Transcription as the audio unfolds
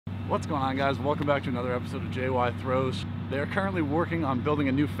What's going on, guys? Welcome back to another episode of DJI Throws. They are currently working on building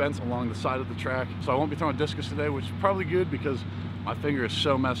a new fence along the side of the track, so I won't be throwing discus today, which is probably good because my finger is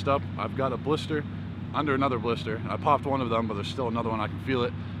so messed up. I've got a blister under another blister. I popped one of them, but there's still another one. I can feel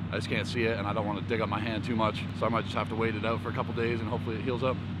it. I just can't see it, and I don't want to dig up my hand too much, so I might just have to wait it out for a couple days and hopefully it heals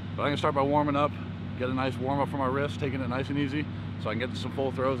up. But I'm gonna start by warming up, get a nice warm up for my wrist, taking it nice and easy so I can get to some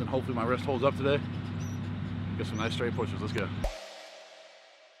full throws and hopefully my wrist holds up today. Get some nice straight pushes. Let's go.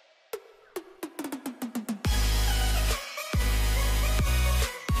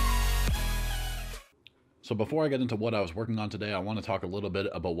 So before I get into what I was working on today, I want to talk a little bit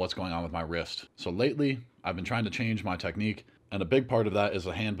about what's going on with my wrist. So lately, I've been trying to change my technique, and a big part of that is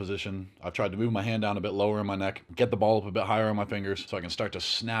the hand position. I've tried to move my hand down a bit lower in my neck, get the ball up a bit higher on my fingers so I can start to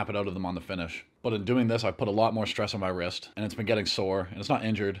snap it out of them on the finish. But in doing this, I put a lot more stress on my wrist, and it's been getting sore, and it's not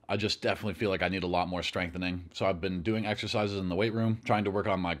injured. I just definitely feel like I need a lot more strengthening. So I've been doing exercises in the weight room, trying to work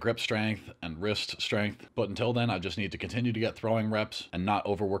on my grip strength and wrist strength. But until then, I just need to continue to get throwing reps and not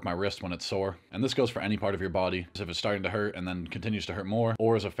overwork my wrist when it's sore. And this goes for any part of your body. So if it's starting to hurt and then continues to hurt more,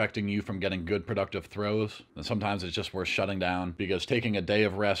 or is affecting you from getting good productive throws, then sometimes it's just worth shutting down, because taking a day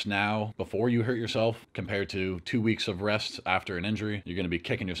of rest now before you hurt yourself compared to 2 weeks of rest after an injury, you're going to be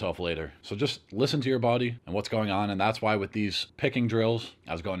kicking yourself later. So just listen to your body and what's going on. And that's why with these picking drills,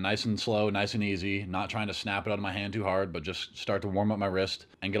 I was going nice and slow, nice and easy, not trying to snap it out of my hand too hard, but just start to warm up my wrist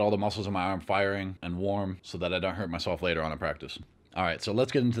and get all the muscles in my arm firing and warm so that I don't hurt myself later on in practice. All right, so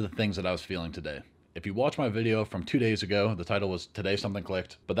let's get into the things that I was feeling today. If you watch my video from 2 days ago, the title was Today Something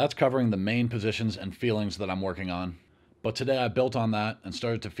Clicked, but that's covering the main positions and feelings that I'm working on. But today I built on that and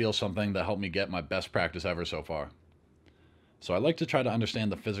started to feel something that helped me get my best practice ever so far. So I like to try to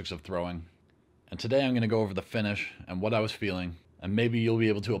understand the physics of throwing. And today I'm going to go over the finish and what I was feeling, and maybe you'll be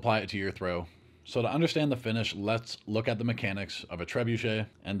able to apply it to your throw. So to understand the finish, let's look at the mechanics of a trebuchet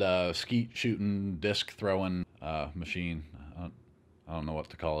and a skeet shooting, disc throwing machine. I don't know what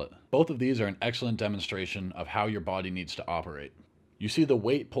to call it. Both of these are an excellent demonstration of how your body needs to operate. You see the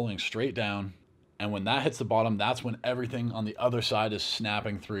weight pulling straight down, and when that hits the bottom, that's when everything on the other side is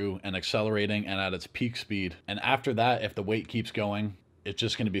snapping through and accelerating and at its peak speed. And after that, if the weight keeps going, it's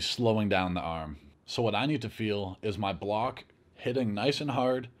just going to be slowing down the arm. So what I need to feel is my block hitting nice and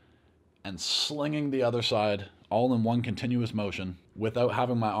hard and slinging the other side all in one continuous motion without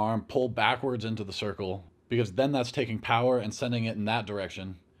having my arm pull backwards into the circle, because then that's taking power and sending it in that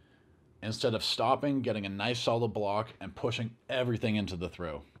direction instead of stopping, getting a nice solid block and pushing everything into the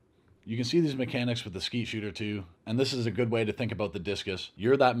throw. You can see these mechanics with the skeet shooter too, and this is a good way to think about the discus.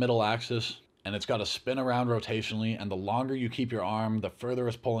 You're that middle axis, and it's got to spin around rotationally, and the longer you keep your arm, the further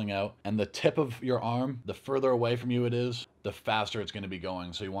it's pulling out, and the tip of your arm, the further away from you it is, the faster it's going to be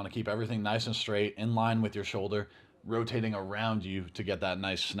going. So you want to keep everything nice and straight, in line with your shoulder, rotating around you to get that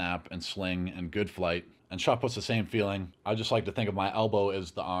nice snap and sling and good flight. And shot put's the same feeling. I just like to think of my elbow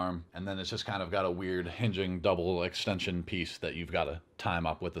as the arm, and then it's just kind of got a weird hinging double extension piece that you've got to time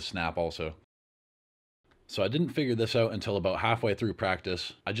up with the snap also. So I didn't figure this out until about halfway through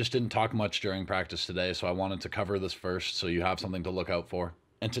practice. I just didn't talk much during practice today, so I wanted to cover this first so you have something to look out for.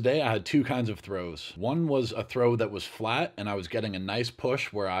 And today I had two kinds of throws. One was a throw that was flat, and I was getting a nice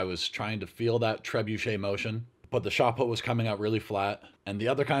push where I was trying to feel that trebuchet motion, but the shot put was coming out really flat. And the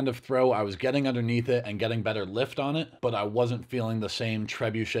other kind of throw, I was getting underneath it and getting better lift on it, but I wasn't feeling the same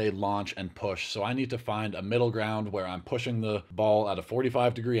trebuchet launch and push. So I need to find a middle ground where I'm pushing the ball at a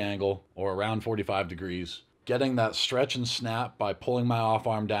 45-degree angle or around 45 degrees, getting that stretch and snap by pulling my off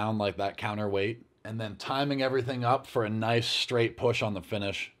arm down like that counterweight, and then timing everything up for a nice straight push on the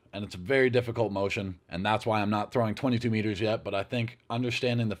finish. And it's a very difficult motion, and that's why I'm not throwing 22 meters yet, but I think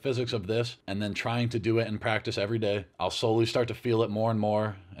understanding the physics of this and then trying to do it in practice every day, I'll slowly start to feel it more and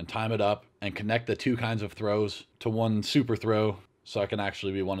more and time it up and connect the two kinds of throws to one super throw so I can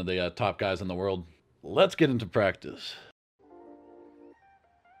actually be one of the top guys in the world. Let's get into practice.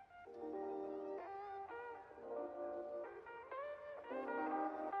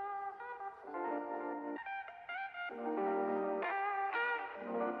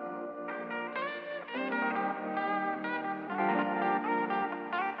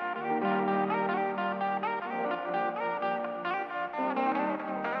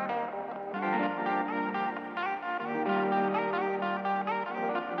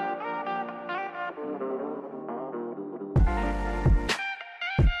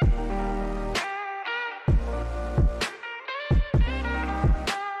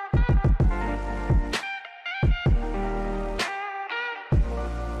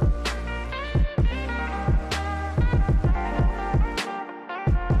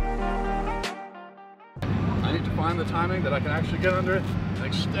 The timing that I can actually get under it and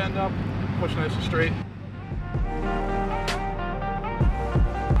extend up, push nice and straight.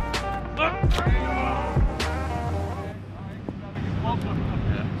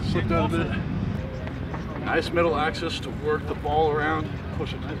 Yeah, slip down a bit. Nice middle axis to work the ball around,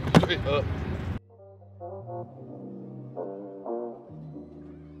 push it nice and straight up.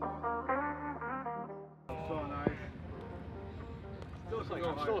 So nice.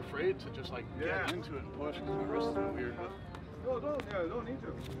 I'm still afraid to just like get into it and push because my wrist is a bit weird. No, don't need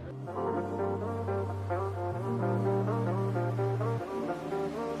to.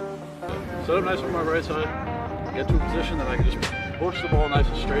 Set up nice on my right side, get to a position that I can just push the ball nice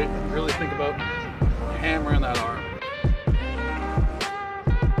and straight and really think about hammering that arm.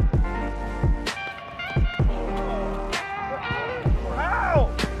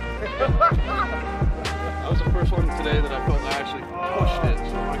 Wow! That was the first one today that I felt I actually pushed it,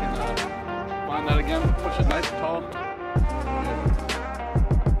 so if I can find that again, push it nice and tall.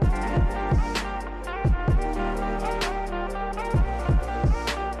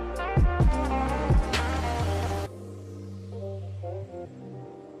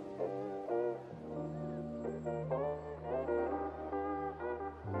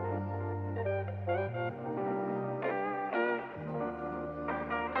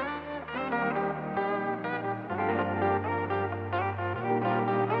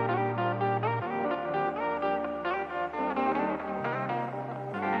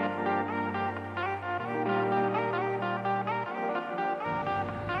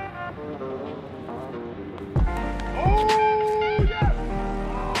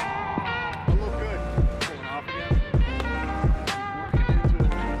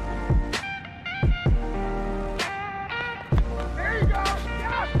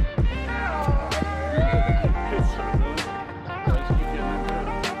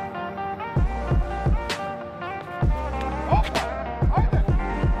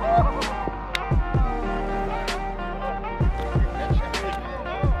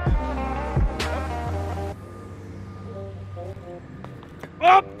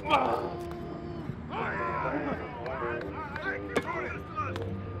 Up!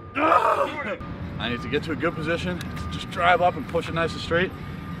 I need to get to a good position, just drive up and push it nice and straight,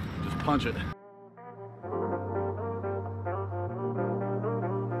 just punch it.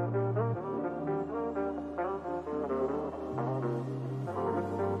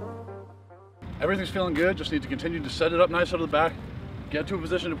 Everything's feeling good, just need to continue to set it up nice out of the back, get to a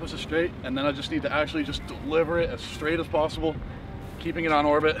position to push it straight, and then I just need to actually just deliver it as straight as possible, keeping it on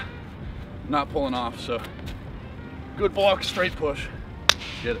orbit, not pulling off. So good block, straight push,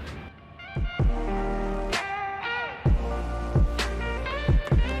 get it.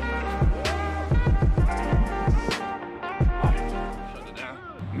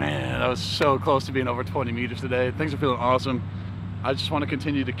 Man, that was so close to being over 20 meters today. Things are feeling awesome. I just want to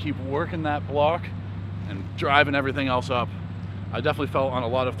continue to keep working that block and driving everything else up. I definitely felt on a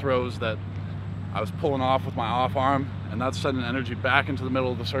lot of throws that I was pulling off with my off arm, and that's sending energy back into the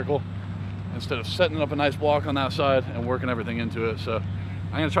middle of the circle instead of setting up a nice block on that side and working everything into it. So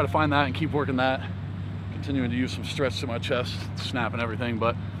I'm gonna try to find that and keep working that, continuing to use some stretch to my chest, snapping everything,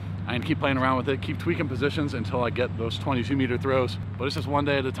 but I can keep playing around with it, keep tweaking positions until I get those 22-meter throws. But it's just one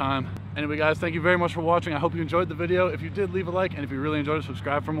day at a time. Anyway, guys, thank you very much for watching. I hope you enjoyed the video. If you did, leave a like, and if you really enjoyed it,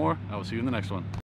 subscribe for more. I will see you in the next one.